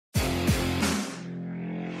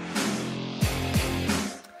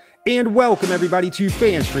And welcome everybody to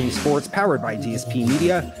FanStream Sports, powered by DSP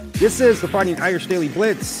Media. This is the Fighting Irish Daily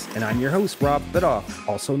Blitz, and I'm your host, Wrapup,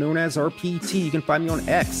 also known as RPT. You can find me on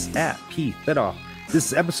X at PFitoff. This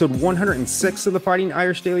is episode 106 of the Fighting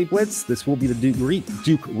Irish Daily Blitz. This will be the Duke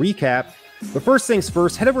recap. But first things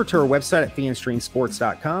first, head over to our website at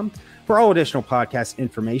fanstreamsports.com for all additional podcast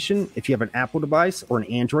information. If you have an Apple device or an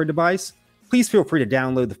Android device, please feel free to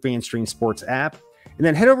download the FanStream Sports app. And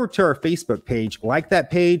then head over to our Facebook page, like that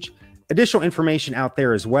page, additional information out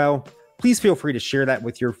there as well. Please feel free to share that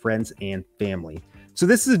with your friends and family. So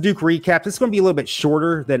this is a Duke recap. This is going to be a little bit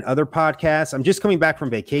shorter than other podcasts. I'm just coming back from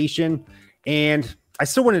vacation and I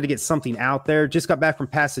still wanted to get something out there. Just got back from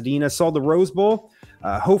Pasadena, saw the Rose Bowl.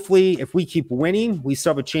 Hopefully, if we keep winning, we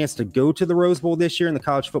still have a chance to go to the Rose Bowl this year in the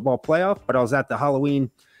college football playoff. But I was at the Halloween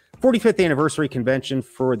 45th anniversary convention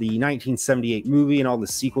for the 1978 movie and all the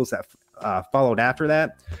sequels that followed after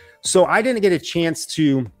that. So I didn't get a chance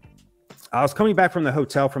to, I was coming back from the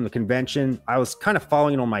hotel from the convention. I was kind of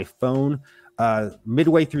following on my phone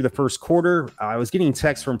midway through the first quarter. I was getting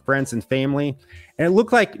texts from friends and family, and it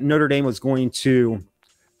looked like Notre Dame was going to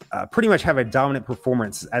pretty much have a dominant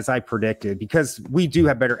performance as I predicted, because we do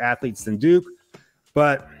have better athletes than Duke,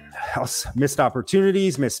 but missed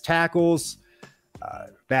opportunities, missed tackles,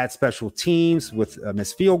 bad special teams with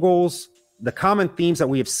missed field goals. The common themes that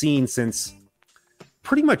we have seen since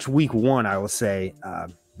pretty much week one, I will say,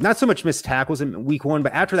 not so much missed tackles in week one,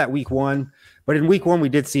 but after that week one, but in week one, we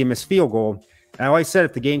did see a missed field goal. And I always said,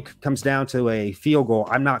 if the game comes down to a field goal,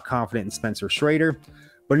 I'm not confident in Spencer Schrader,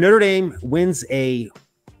 but Notre Dame wins a,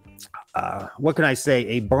 what can I say?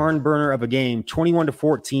 A barn burner of a game,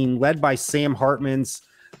 21-14, led by Sam Hartman's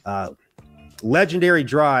legendary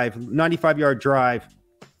drive, 95-yard drive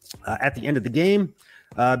at the end of the game.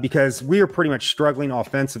 Because we were pretty much struggling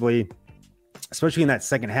offensively, especially in that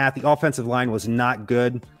second half. The offensive line was not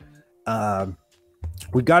good.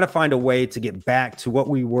 We got to find a way to get back to what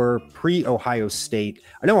we were pre-Ohio State.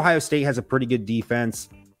 I know Ohio State has a pretty good defense.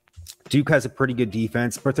 Duke has a pretty good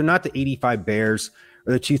defense, but they're not the 85 Bears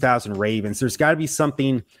or the 2000 Ravens. There's got to be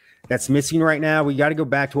something that's missing right now. We got to go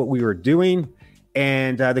back to what we were doing,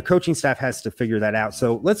 and the coaching staff has to figure that out.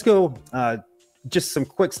 So let's go just some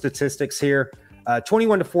quick statistics here.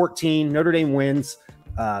 21-14, Notre Dame wins,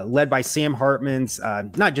 led by Sam Hartman's,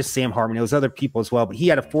 not just Sam Hartman, it was other people as well, but he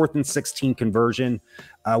had a 4th and 16 conversion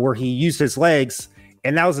where he used his legs.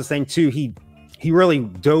 And that was the thing too. He really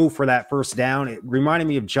dove for that first down. It reminded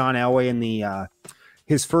me of John Elway in the,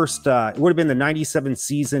 his first, it would have been the 97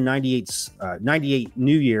 season, 98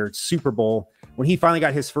 New Year Super Bowl, when he finally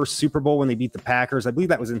got his first Super Bowl when they beat the Packers. I believe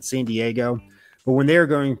that was in San Diego, but when they were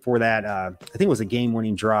going for that, I think it was a game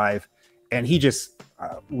winning drive, and he just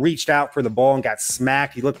reached out for the ball and got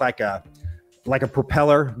smacked. He looked like a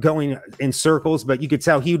propeller going in circles, but you could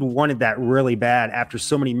tell he wanted that really bad after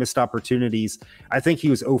so many missed opportunities. I think he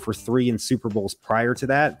was 0 for 3 in Super Bowls prior to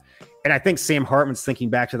that. And I think Sam Hartman's thinking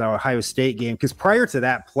back to the Ohio State game, because prior to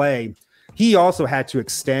that play, he also had to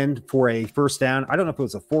extend for a first down. I don't know if it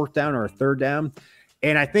was a 4th down or a 3rd down.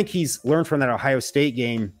 And I think he's learned from that Ohio State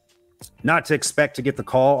game not to expect to get the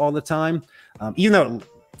call all the time, even though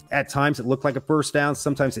at times it looked like a first down.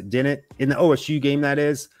 Sometimes it didn't, in the OSU game, that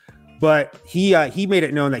is. But he made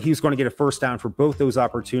it known that he was going to get a first down for both those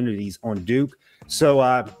opportunities on Duke.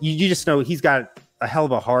 So you just know he's got a hell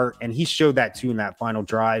of a heart, and he showed that too in that final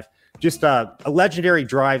drive. Just a legendary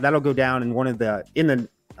drive that'll go down in one of the in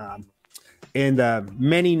the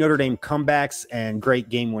many Notre Dame comebacks and great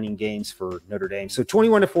game-winning games for Notre Dame. So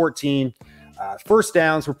 21-14. First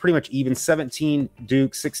downs were pretty much even, 17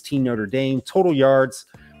 Duke, 16 Notre Dame. Total yards,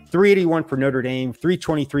 381 for Notre Dame,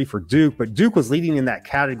 323 for Duke. But Duke was leading in that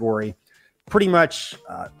category pretty much,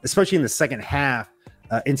 especially in the second half,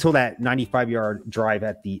 until that 95-yard drive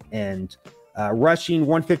at the end. Rushing,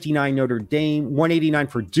 159 Notre Dame, 189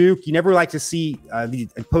 for Duke. You never like to see the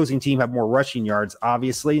opposing team have more rushing yards,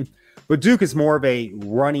 obviously. But Duke is more of a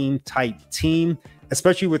running type team,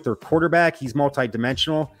 especially with their quarterback. He's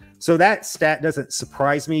multidimensional. So that stat doesn't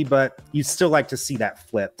surprise me, but you'd still like to see that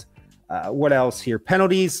flipped. What else here?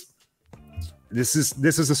 Penalties. This is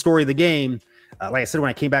the story of the game. Like I said, when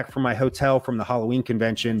I came back from my hotel from the Halloween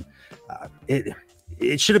convention,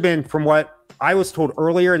 it should have been, from what I was told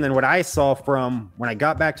earlier, and then what I saw from when I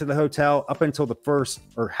got back to the hotel up until the first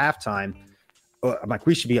or halftime, I'm like,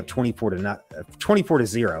 we should be up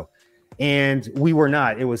 24-0. And we were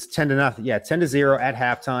not. It was 10-0. Yeah, 10-0 at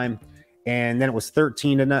halftime. And then it was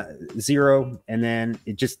 13-0. And then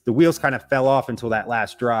the wheels kind of fell off until that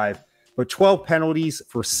last drive. But 12 penalties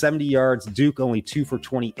for 70 yards. Duke only 2 for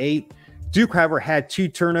 28. Duke, however, had 2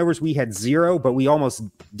 turnovers. We had 0, but we almost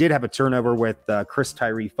did have a turnover with Chris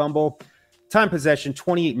Tyree fumble. Time possession,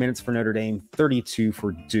 28 minutes for Notre Dame, 32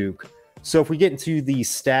 for Duke. So if we get into the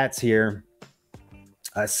stats here,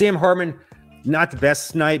 Sam Hartman, not the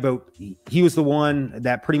best night, but he was the one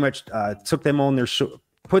that pretty much took them on their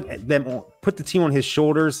put the team on his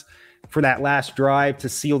shoulders for that last drive to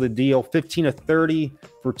seal the deal. 15 of 30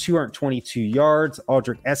 for 222 yards.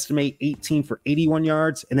 Aldrich Estimate 18 for 81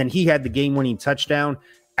 yards, and then he had the game-winning touchdown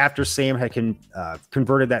after Sam had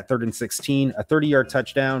converted that 3rd and 16, a 30-yard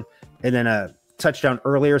touchdown, and then a touchdown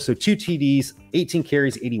earlier. So 2 TDs, 18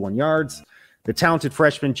 carries, 81 yards. The talented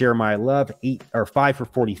freshman Jeremiah Love 5 for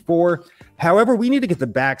 44. However, we need to get the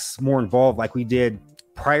backs more involved like we did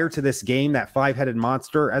prior to this game, that 5-headed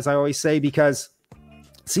monster, as I always say, because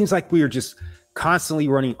it seems like we are just constantly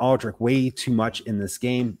running Aldrich way too much in this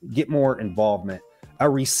game. Get more involvement.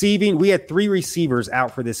 Receiving, we had 3 receivers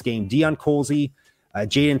out for this game: Deion Colsey,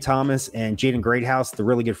 Jaden Thomas, and Jaden Greathouse, the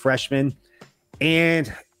really good freshman.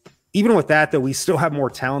 And even with that, though, we still have more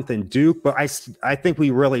talent than Duke, but I think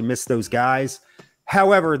we really miss those guys.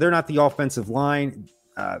 However, they're not the offensive line.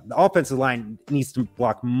 The offensive line needs to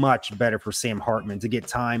block much better for Sam Hartman to get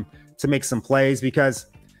time to make some plays, because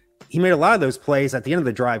he made a lot of those plays at the end of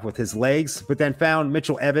the drive with his legs, but then found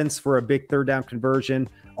Mitchell Evans for a big 3rd down conversion.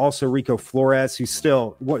 Also Rico Flores, who's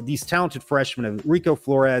still these talented freshmen of Rico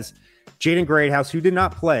Flores, Jaden Greathouse, who did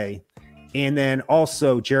not play, and then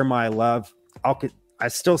also Jeremiah Love. I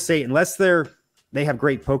still say, unless they have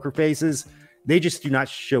great poker faces, they just do not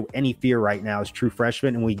show any fear right now as true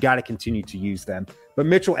freshmen, and we got to continue to use them. But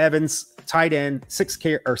Mitchell Evans, tight end, 6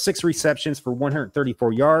 receptions for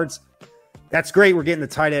 134 yards. That's great. We're getting the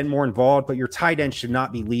tight end more involved, but your tight end should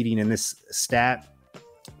not be leading in this stat.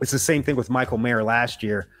 It's the same thing with Michael Mayer last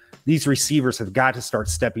year. These receivers have got to start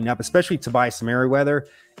stepping up, especially Tobias Merriweather,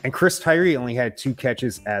 and Chris Tyree only had 2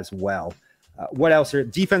 catches as well. What else here?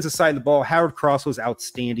 Defensive side of the ball, Howard Cross was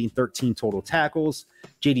outstanding, 13 total tackles.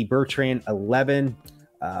 J.D. Bertrand, 11.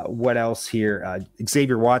 What else here?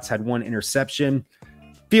 Xavier Watts had 1 interception.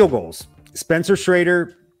 Field goals. Spencer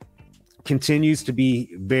Schrader continues to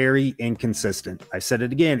be very inconsistent. I said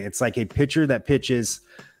it again. It's like a pitcher that pitches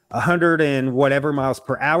 100 and whatever miles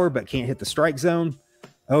per hour, but can't hit the strike zone.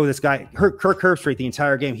 Oh, this guy, Kirk Herbstreit, the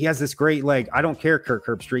entire game. He has this great leg. I don't care, Kirk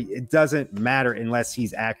Herbstreit. It doesn't matter unless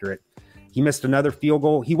he's accurate. He missed another field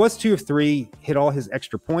goal. He was 2 of 3, hit all his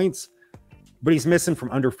extra points, but he's missing from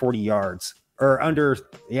under 40 yards or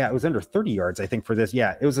it was under 30 yards, I think, for this.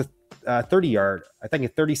 Yeah, it was a 30-yard, I think a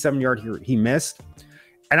 37-yard he missed.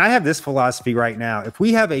 And I have this philosophy right now. If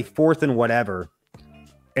we have a 4th and whatever,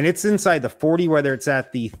 and it's inside the 40, whether it's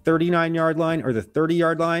at the 39-yard line or the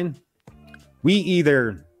 30-yard line, we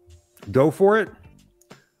either go for it,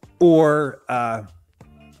 or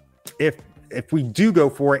if we do go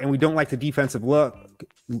for it and we don't like the defensive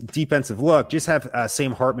look, just have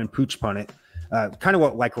Sam Hartman pooch punt it. Kind of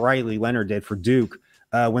what like Riley Leonard did for Duke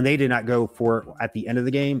when they did not go for it at the end of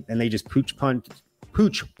the game, and they just pooch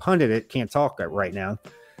punted it. Can't talk right now,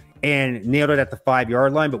 and nailed it at the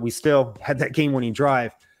 5-yard line. But we still had that game-winning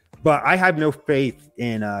drive. But I have no faith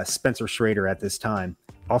in Spencer Schrader at this time.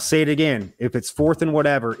 I'll say it again: if it's 4th and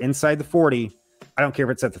whatever inside the 40, I don't care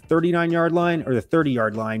if it's at the 39-yard line or the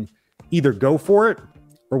 30-yard line. Either go for it,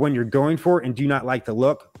 or when you're going for it and do not like the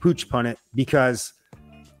look, pooch punt it, because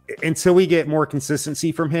until we get more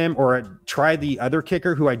consistency from him, or try the other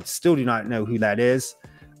kicker, who I still do not know who that is,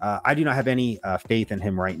 I do not have any faith in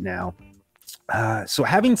him right now. So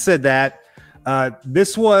having said that,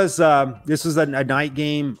 this was a night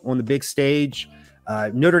game on the big stage.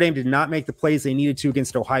 Notre Dame did not make the plays they needed to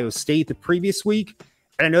against Ohio State the previous week.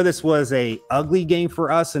 And I know this was a ugly game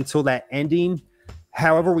for us until that ending.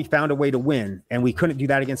 However, we found a way to win, and we couldn't do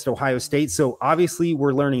that against Ohio State. So obviously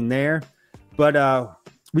we're learning there, but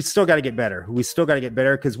we still got to get better. We still got to get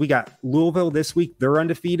better, because we got Louisville this week. They're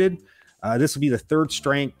undefeated. This will be the third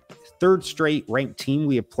straight ranked team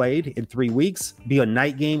we have played in 3 weeks. Be a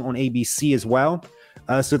night game on ABC as well.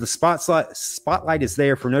 So the spotlight is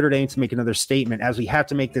there for Notre Dame to make another statement, as we have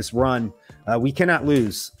to make this run. We cannot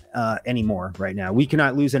lose anymore right now. We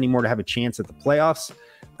cannot lose anymore to have a chance at the playoffs.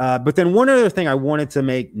 But then one other thing I wanted to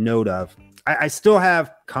make note of, I still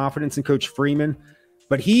have confidence in Coach Freeman,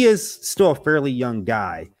 but he is still a fairly young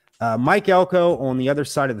guy. Mike Elko on the other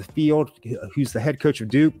side of the field, who's the head coach of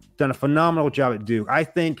Duke, done a phenomenal job at Duke. I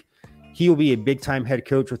think he will be a big-time head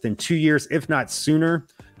coach within 2 years, if not sooner.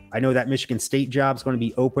 I know that Michigan State job is going to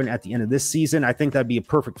be open at the end of this season. I think that'd be a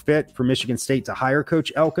perfect fit for Michigan State to hire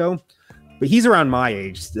Coach Elko. But he's around my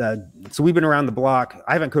age, so we've been around the block.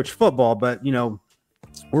 I haven't coached football, but, you know,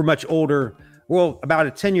 we're much older about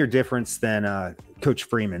a 10-year difference than Coach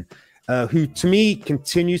Freeman, who to me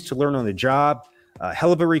continues to learn on the job.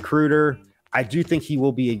 Hell of a recruiter. I do think he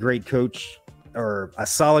will be a great coach or a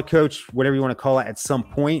solid coach, whatever you want to call it, at some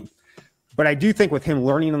point. But I do think with him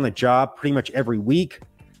learning on the job pretty much every week,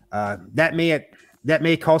 that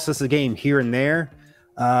may cost us a game here and there.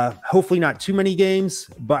 Hopefully not too many games,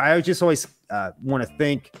 but I just always want to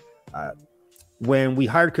think when we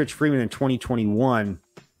hired Coach Freeman in 2021,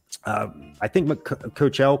 I think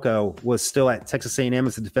Coach Elko was still at Texas A&M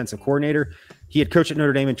as the defensive coordinator. He had coached at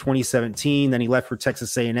Notre Dame in 2017. Then he left for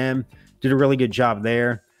Texas A&M, did a really good job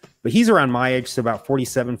there. But he's around my age, so about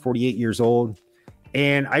 47, 48 years old.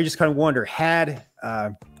 And I just kind of wonder, had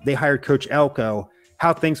they hired Coach Elko,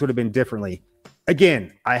 how things would have been differently.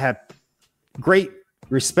 Again, I have great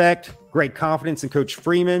respect, great confidence in Coach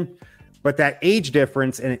Freeman, but that age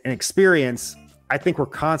difference and experience, I think we're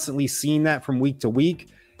constantly seeing that from week to week.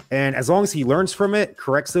 And as long as he learns from it,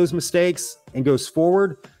 corrects those mistakes, and goes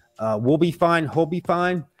forward, we'll be fine. He'll be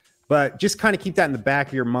fine. But just kind of keep that in the back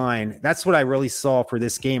of your mind. That's what I really saw for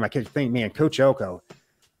this game. I could think, man, Coach Elko,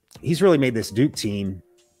 he's really made this Duke team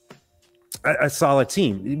a solid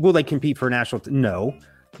team. Will they compete for a national? No.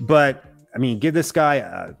 But, I mean, give this guy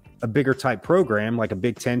a bigger type program, like a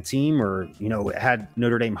Big Ten team, or, had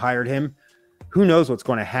Notre Dame hired him. Who knows what's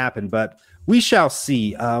going to happen? But we shall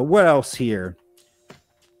see. What else here?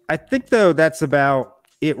 I think, though, that's about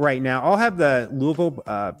it right now. I'll have the Louisville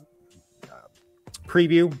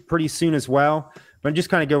preview pretty soon as well. But I'm just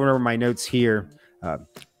kind of going over my notes here. Like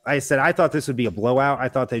I said, I thought this would be a blowout. I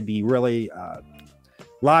thought they'd be really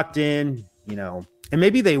locked in, and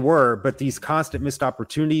maybe they were, but these constant missed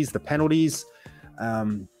opportunities, the penalties,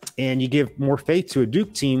 and you give more faith to a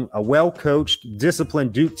Duke team, a well-coached,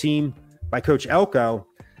 disciplined Duke team by Coach Elko.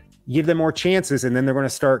 Give them more chances, and then they're going to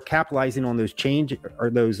start capitalizing on those they're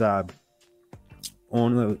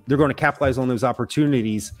going to capitalize on those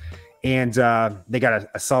opportunities. And they got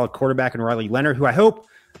a solid quarterback in Riley Leonard, who I hope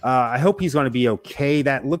he's going to be okay.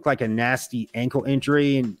 That looked like a nasty ankle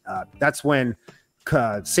injury, and that's when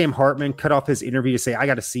Sam Hartman cut off his interview to say, "I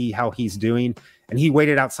got to see how he's doing," and he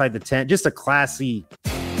waited outside the tent. Just a classy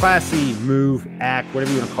move, act,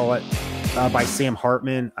 whatever you want to call it. By Sam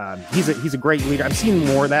Hartman. He's a great leader. I've seen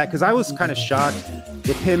more of that because I was kind of shocked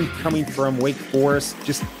with him coming from Wake Forest.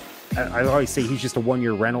 I always say he's just a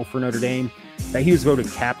one-year rental for Notre Dame, that he was voted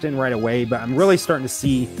captain right away. But I'm really starting to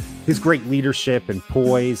see his great leadership and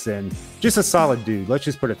poise, and just a solid dude. Let's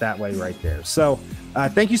just put it that way right there. So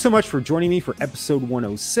thank you so much for joining me for episode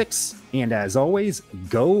 106. And as always,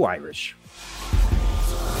 go Irish.